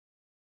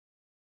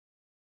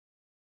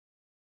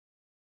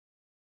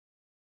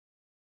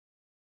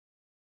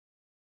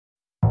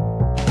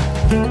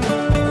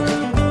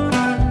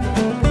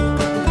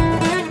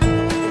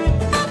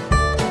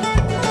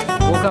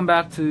Welcome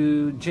back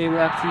to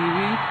JBlack TV.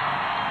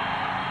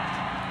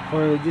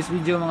 For this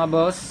video mga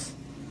boss,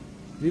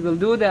 we will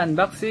do the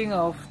unboxing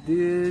of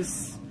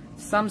this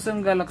Samsung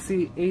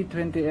Galaxy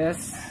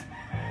A20s.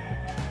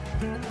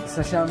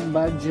 Isa siyang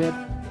budget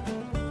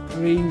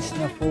range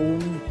na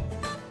phone,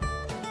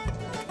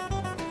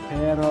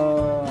 pero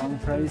ang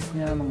price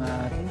niya mga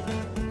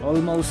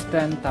almost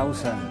 10,000.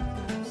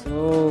 So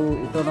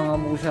ito na nga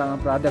po siya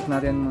ang product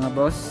natin mga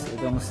boss,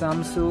 itong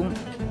Samsung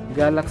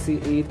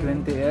Galaxy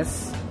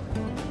A20s.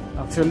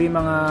 Actually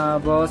mga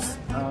boss,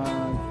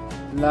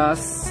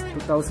 last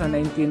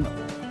 2019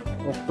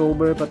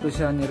 October pa to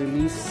siya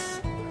ni-release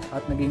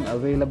at naging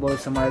available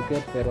sa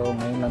market, pero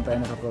ngayon lang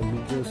tayo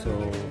nakapag-video, so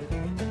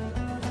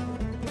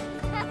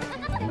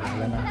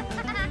bahala na.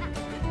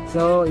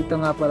 So ito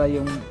nga pala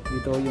yung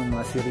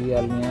mga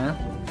serial niya.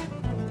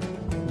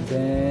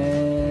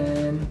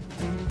 Then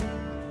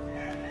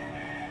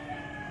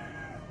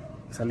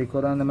sa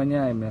likuran naman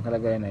niya ay may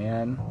nakalagay na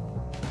yan,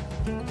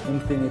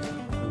 Infinite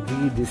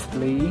V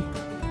display.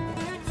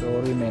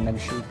 Sorry, may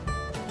nag-shoot.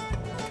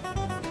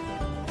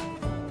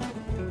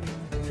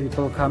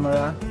 Triple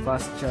camera,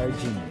 fast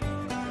charging.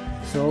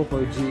 So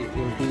for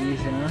LTE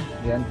siya na,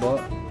 yan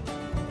po.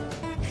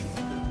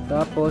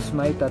 Tapos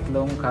may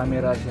tatlong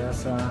camera siya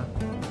sa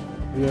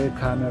rear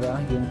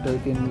camera, yung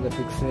 13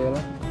 megapixel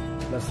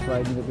plus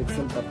 5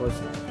 megapixel, tapos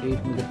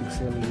 8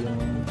 megapixel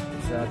yung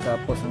isa.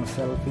 Tapos ang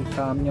selfie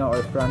cam niya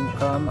or front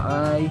cam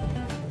ay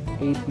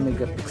 8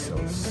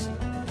 megapixels.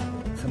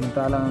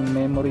 Samantalang ang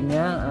memory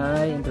niya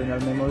ay, internal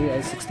memory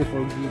ay 64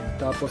 GB.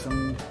 Tapos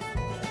ang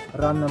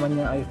RAM naman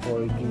niya ay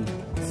 4 GB.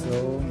 So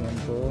yan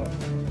po.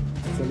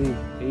 Actually,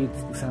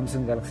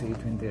 Samsung Galaxy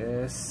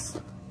A20s.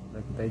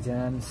 Lagi tayo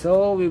dyan.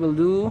 So we will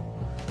do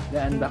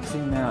the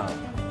unboxing now.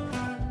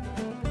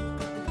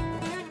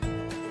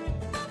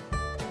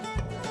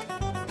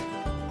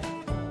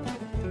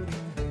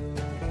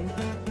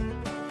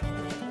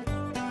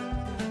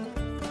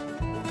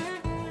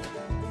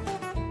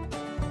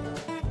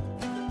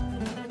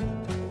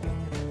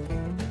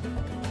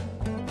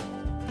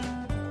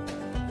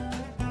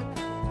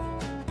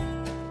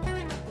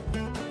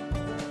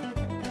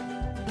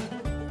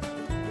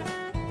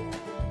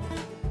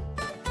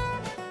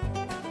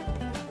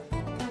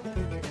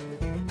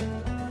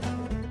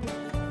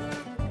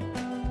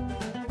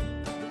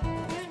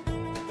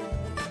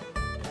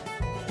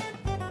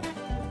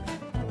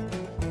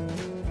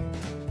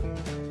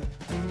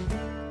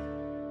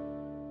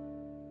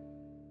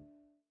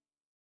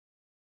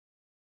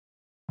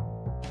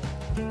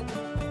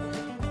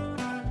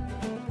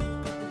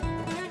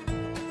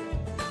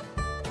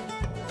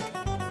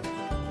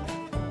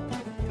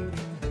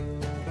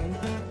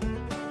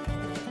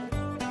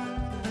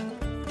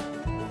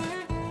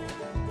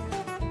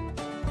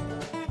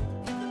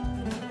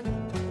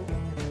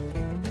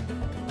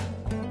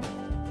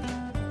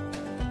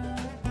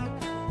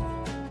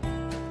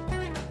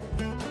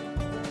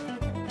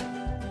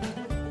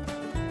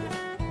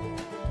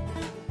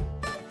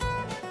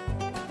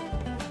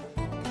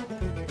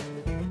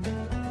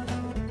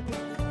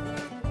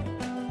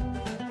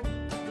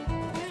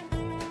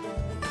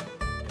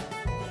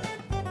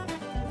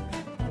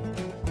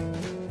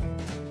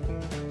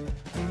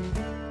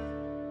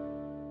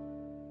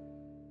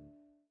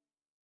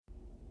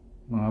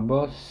 Mga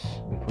boss,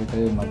 before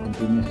tayo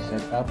mag-continue sa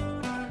setup,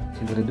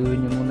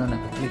 siguraduhin nyo muna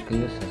nakaklik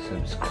kayo sa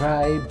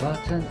subscribe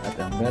button at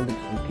ang bell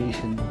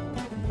notification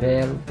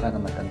bell para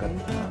matanggap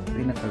ang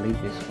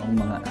pinaka-latest kong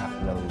mga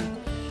uploads.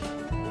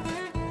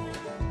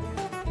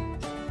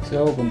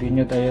 So,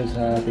 continue tayo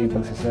sa ating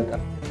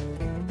pagsa-setup.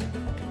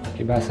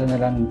 Ibasa na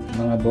lang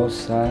mga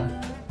boss sa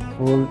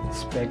full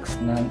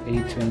specs ng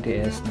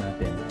A20s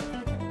natin.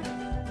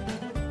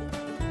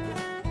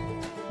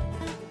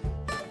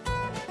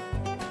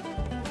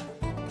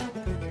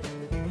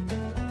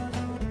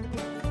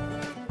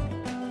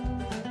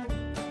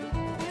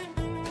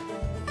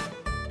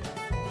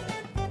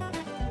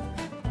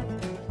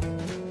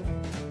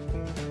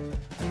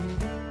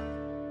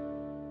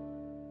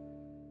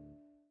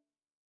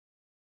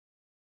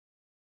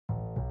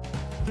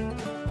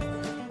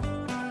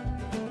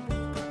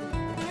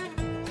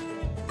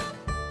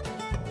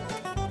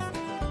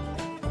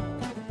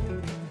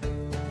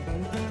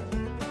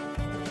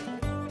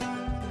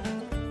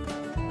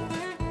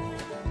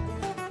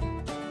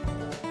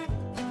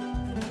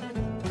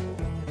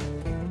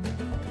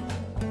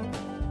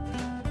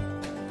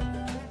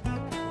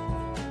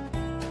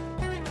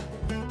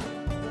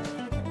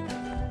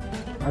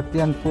 At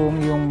yan po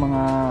yung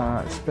mga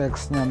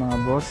specs niya mga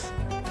boss.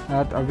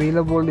 At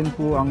available din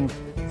po ang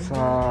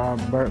sa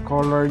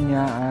color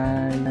niya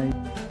ay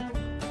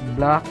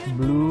black,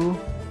 blue,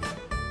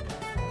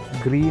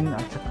 green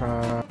at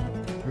saka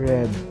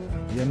red.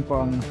 Yan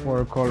po ang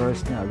 4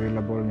 colors niya,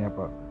 available niya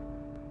po.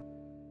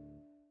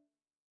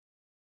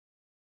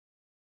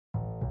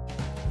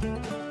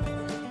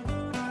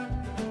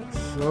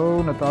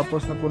 So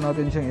natapos na po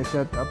natin siyang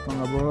i-set up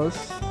mga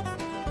boss.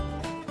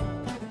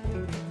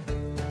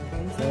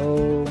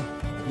 So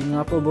yun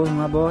nga po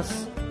mga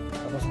boss,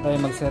 tapos tayo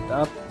mag-set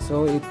up.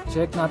 So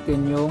i-check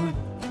natin yung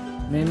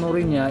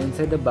memory niya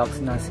inside the box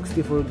na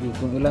 64GB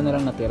kung ilan na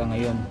lang natira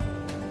ngayon.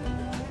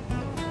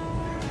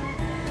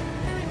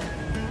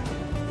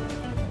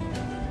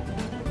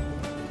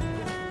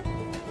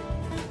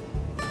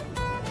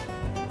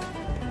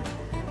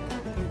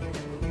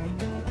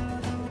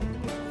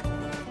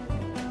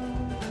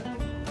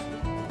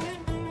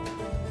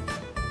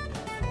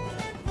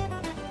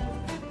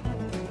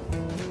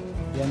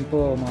 Yan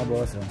po mga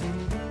boss, oh.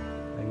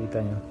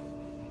 Nakikita nyo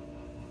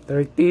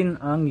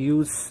 13 ang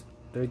use,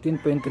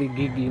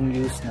 13.3GB yung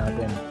use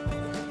natin.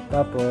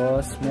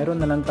 Tapos meron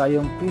na lang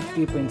tayong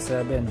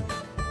 50.7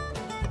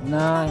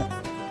 na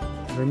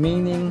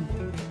remaining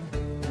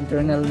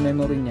internal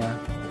memory nya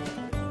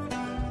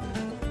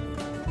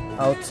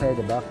outside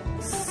the box.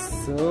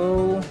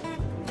 So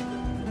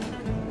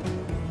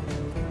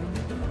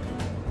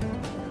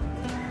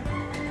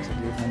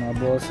sige mga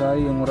boss,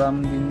 yung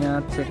RAM din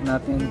nya, check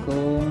natin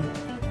kung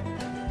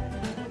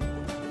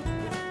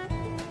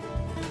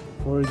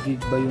 4GB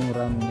ba yung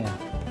RAM nya.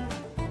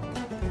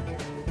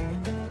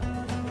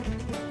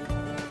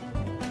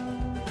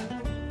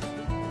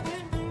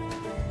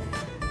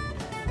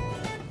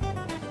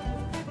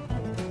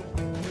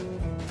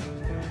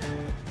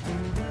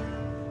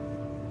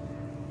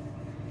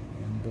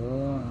 Ito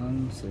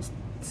ang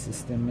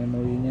system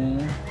memory nya.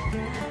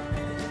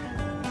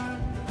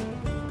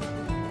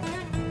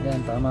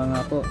 Yan, tama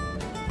nga po,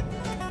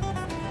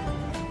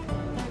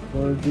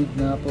 4GB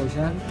nga po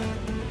siya.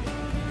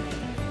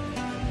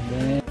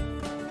 Then,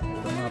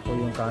 ito nga po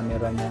yung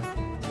camera nya,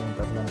 yung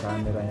tatlong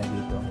camera nya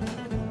dito.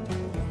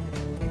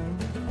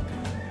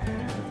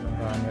 Tatlong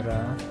camera.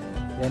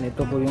 Yan,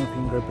 ito po yung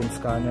fingerprint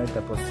scanner,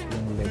 tapos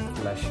yung LED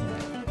flash nya.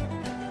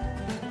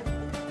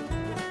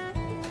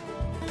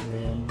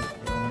 Then,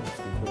 yung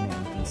sticker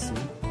ng PC.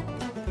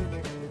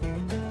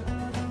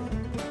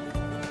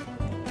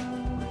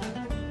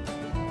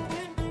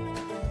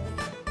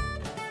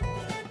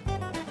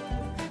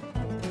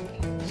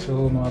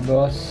 So mga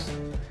boss,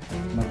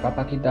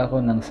 magpapakita ako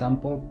ng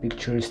sample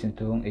pictures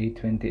nitong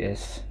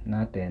A20s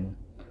natin.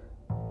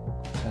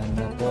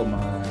 Sana po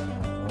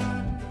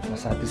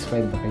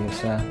masatisfied ba kayo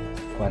sa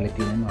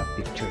quality ng mga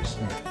pictures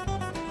niya.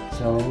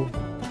 So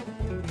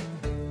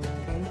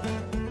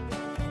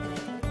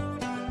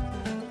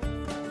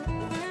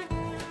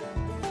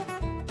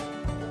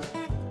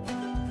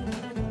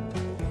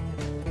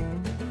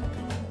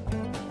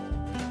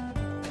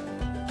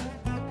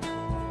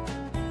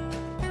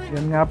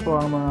yan nga po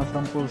ang mga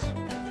samples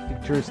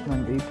pictures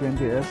ng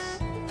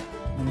A20s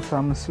ng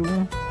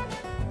Samsung.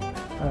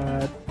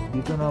 At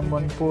dito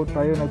naman po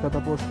tayo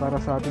nagtatapos para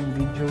sa ating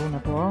video na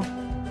to.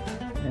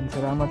 And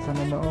salamat sa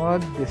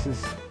nanood. This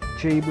is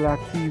J Black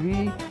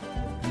TV.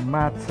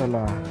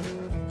 Matsala.